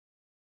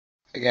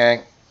Hey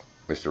gang,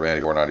 Mr.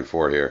 Randy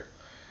 494 here,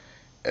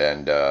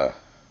 and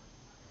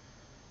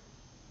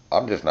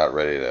I'm just not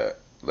ready to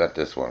let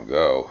this one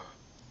go.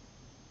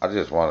 I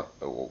want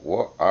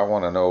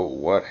to know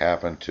what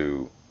happened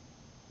to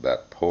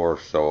that poor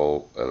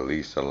soul,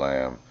 Elisa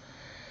Lam,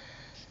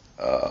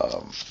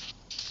 um,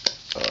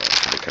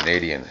 the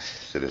Canadian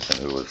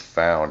citizen who was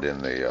found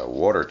in the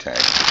water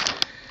tank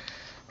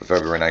on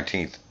February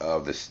 19th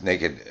of this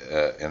naked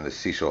in the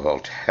Cecil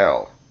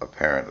Hotel,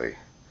 apparently.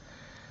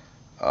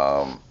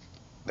 Um,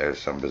 there's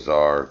some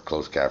bizarre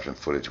closed caption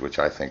footage which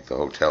I think the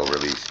hotel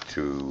released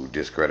to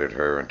discredit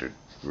her and to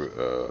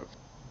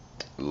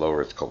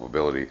lower its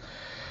culpability.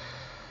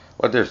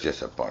 But there's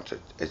just a bunch of.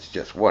 It's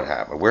just what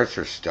happened. Where's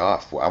her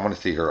stuff? I want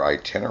to see her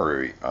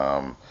itinerary.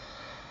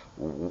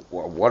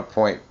 What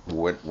point?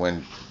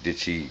 When did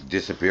she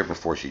disappear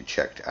before she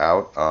checked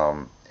out?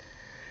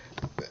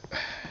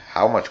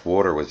 How much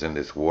water was in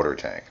this water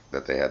tank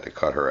that they had to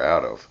cut her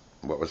out of?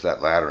 What was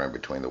that ladder in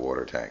between the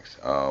water tanks?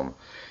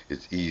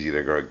 It's easy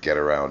to get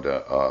around.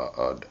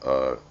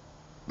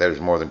 There's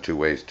more than two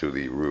ways to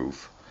the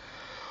roof.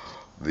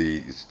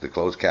 The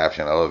closed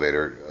caption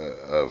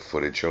elevator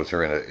footage shows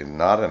her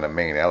not in a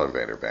main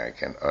elevator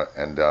bank,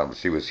 and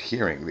she was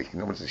hearing,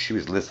 she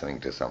was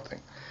listening to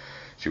something.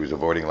 She was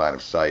avoiding line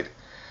of sight.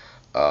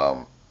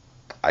 Um,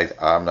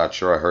 I'm not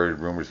sure. I heard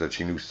rumors that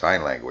she knew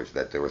sign language,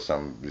 that there was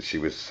she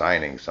was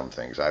signing some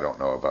things. I don't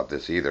know about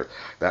this either.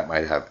 That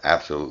might have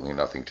absolutely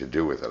nothing to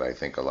do with it. I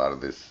think a lot of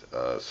this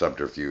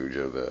subterfuge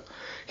of the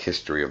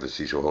history of the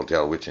Cecil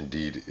Hotel, which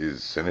indeed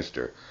is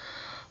sinister,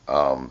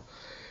 um,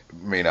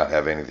 may not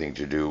have anything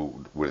to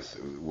do with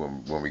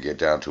when we get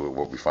down to it.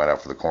 What we find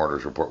out for the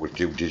coroner's report was,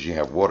 did she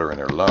have water in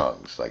her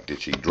lungs? Like, did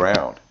she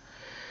drown?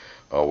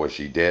 Or was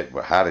she dead?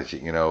 But how did she?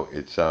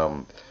 It's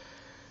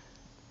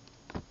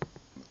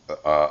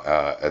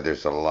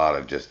there's a lot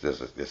of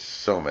there's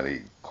so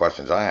many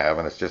questions I have,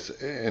 and it's just,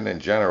 and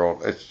in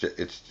general,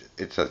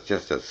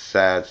 just a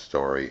sad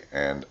story,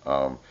 and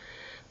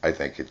I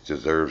think it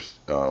deserves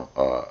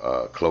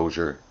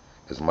closure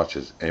as much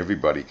as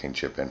everybody can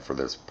chip in for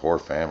this poor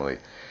family,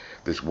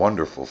 this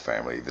wonderful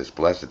family, this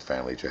blessed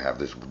family, to have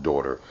this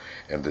daughter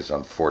in this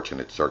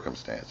unfortunate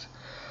circumstance.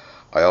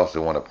 I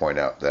also want to point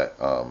out that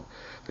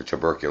the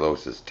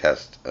tuberculosis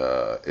test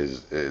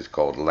is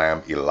called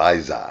Lam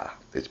Eliza.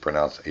 It's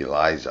pronounced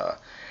Eliza,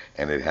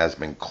 and it has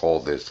been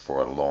called this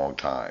for a long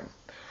time.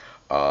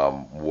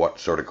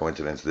 What sort of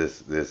coincidence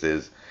this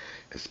is,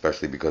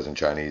 especially because in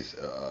Chinese,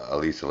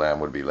 Elisa Lam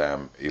would be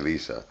Lam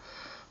Elisa.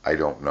 I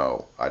don't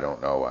know. I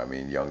don't know. I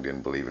mean, Young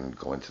didn't believe in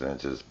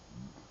coincidences.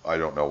 I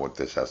don't know what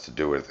this has to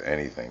do with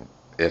anything,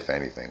 if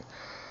anything.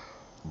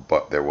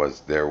 But there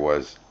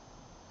was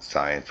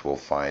science will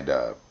find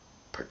a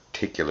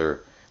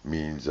particular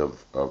means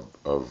of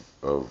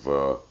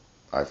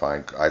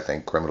I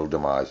think criminal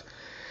demise,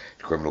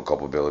 criminal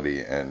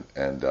culpability, and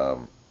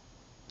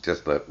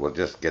we'll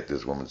just get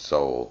this woman's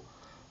soul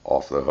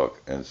off the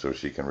hook, and so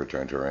she can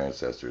return to her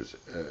ancestors,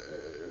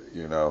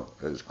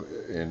 as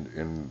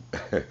in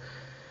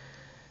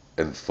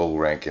in full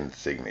rank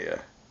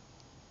insignia,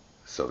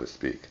 so to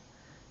speak.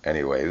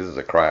 Anyway, this is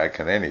a cry.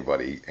 Can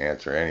anybody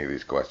answer any of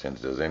these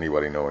questions? Does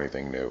anybody know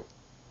anything new?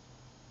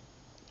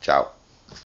 Ciao.